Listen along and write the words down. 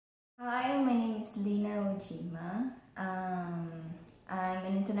Hi, my name is Lina Ogima. I'm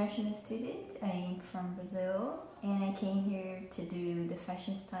an international student. I'm from Brazil and I came here to do the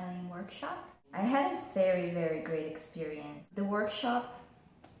fashion styling workshop. I had a very great experience. The workshop,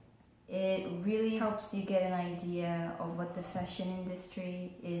 it really helps you get an idea of what the fashion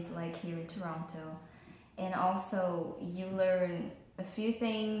industry is like here in Toronto. And also you learn a few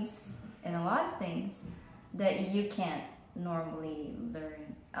things and a lot of things that you can't normally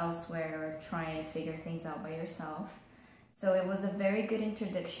learn elsewhere or try and figure things out by yourself. So it was a very good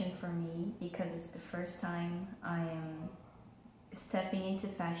introduction for me because it's the first time I am stepping into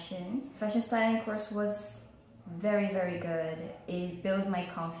fashion. Fashion styling course was very good. It built my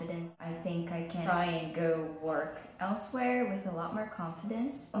confidence. I think I can try and go work elsewhere with a lot more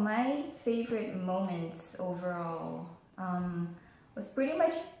confidence. My favorite moments overall was pretty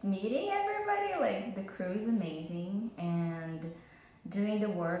much meeting everybody. Like, the crew is amazing, and doing the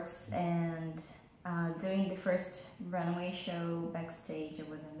works and doing the first runway show backstage, it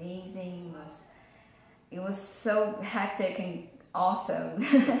was amazing. It was so hectic and awesome.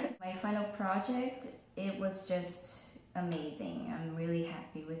 My final project, it was just amazing. I'm really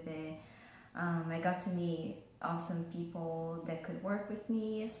happy with it. I got to meet awesome people that could work with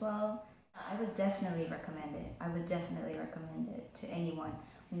me as well. I would definitely recommend it. I would definitely recommend it to anyone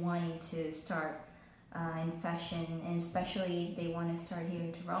wanting to start in fashion, and especially if they want to start here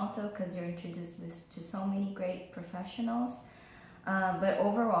in Toronto, because you're introduced to so many great professionals. But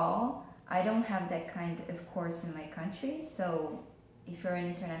overall, I don't have that kind of course in my country, so if you're an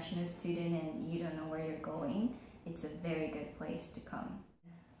international student and you don't know where you're going, it's a very good place to come.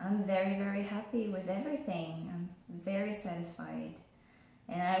 I'm very happy with everything. I'm very satisfied.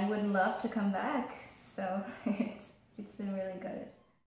 And I would love to come back, so it's been really good.